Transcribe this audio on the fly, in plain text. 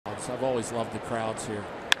So I've always loved the crowds here.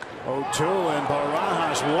 0-2, and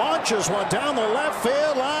Barajas launches one down the left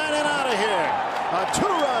field line and out of here. A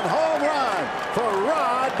 2-run home run for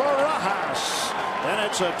Rod Barajas, and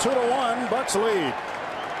it's a 2-1 Bucks lead.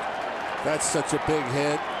 That's such a big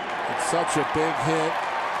hit. It's such a big hit.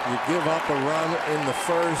 You give up a run in the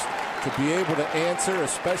first to be able to answer,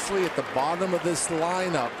 especially at the bottom of this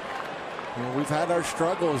lineup. You know, we've had our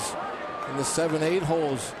struggles in the 7-8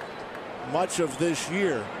 holes much of this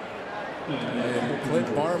year. And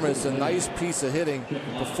Clint Barma's a nice piece of hitting.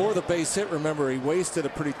 Before the base hit, remember, he wasted a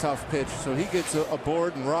pretty tough pitch. So he gets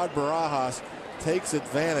aboard, and Rod Barajas takes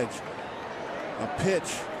advantage. A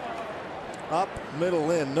pitch up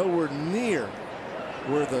middle in, nowhere near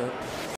where the